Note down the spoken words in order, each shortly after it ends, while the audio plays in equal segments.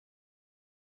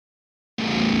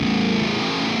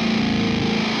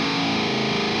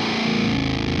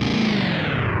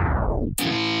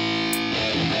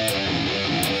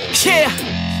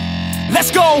Let's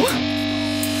go.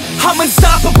 I'm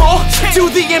unstoppable,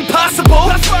 do the impossible.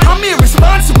 I'm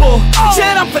irresponsible,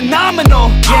 yet I'm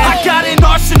phenomenal. I got an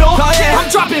arsenal,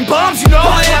 I'm dropping bombs, you know.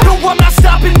 No, I'm not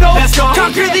stopping, no.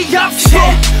 Conquer the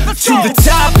obstacle. To the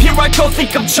top, here I go,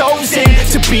 think I'm chosen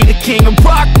to be the king of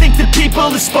rock, think the people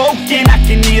have spoken. I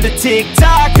can hear the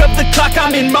tick-tock of the clock,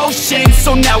 I'm in motion.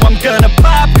 So now I'm gonna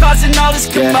pop, causing all this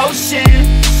commotion.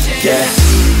 Yeah,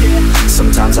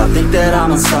 sometimes I think that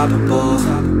I'm unstoppable.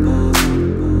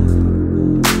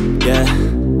 Yeah,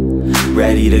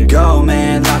 ready to go,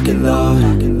 man, lock and load.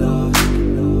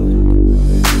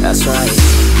 That's right,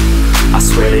 I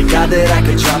swear to God that I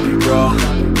could drop you, bro.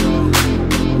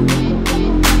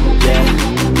 Yeah,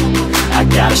 I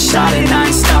got a shot and I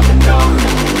ain't stopping, no.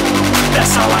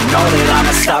 That's how I know that I'm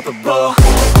unstoppable.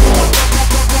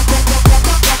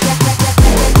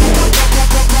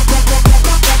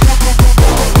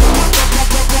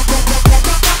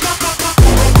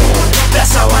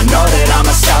 That's how I know that I'm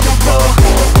unstoppable.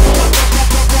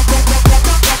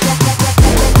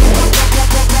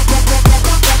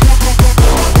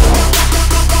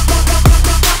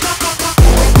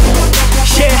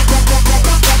 Yeah,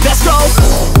 let's go.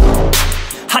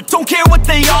 I don't care what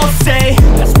they all say.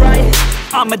 That's right,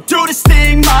 I'ma do this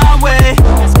thing my way.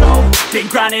 Let's go. Been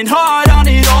grinding hard on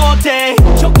it all day.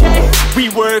 Okay, we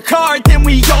work hard, then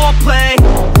we all play.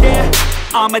 Yeah,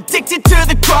 I'm addicted to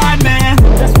the grind, man.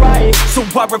 That's right, so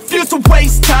I refuse to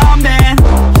waste time, man.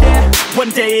 Yeah,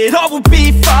 one day it all will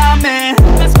be fine, man.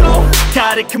 Let's go.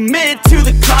 Gotta commit to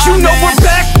the climb, You know man. we're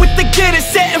back with the Guinness,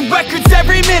 setting records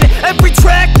every minute, every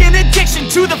track. In addiction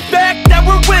to the fact that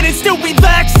we're winning, still we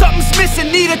lack, something's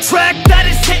missing. Need a track that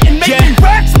is hitting, making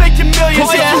racks, making millions.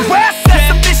 Yeah. If you ask,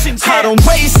 that's a mission. I don't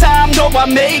waste time, no, I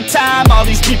make time. All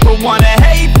these people wanna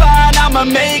hate, fine, I'ma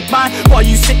make mine. While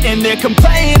you sitting there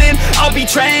complaining, I'll be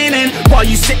training. While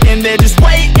you sitting there just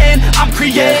waiting, I'm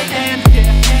creating.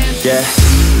 Yeah,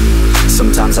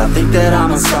 sometimes I think that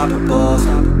I'm unstoppable.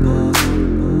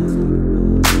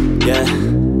 Yeah,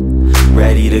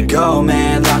 ready to go,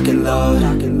 man, lock and load.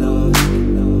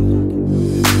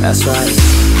 That's right,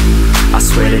 I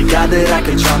swear to God that I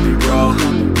could drop you, bro.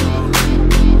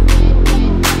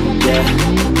 Yeah,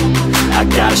 I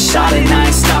got a shot and I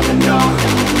ain't stopping, no.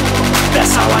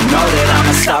 That's how I know that I'm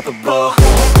unstoppable.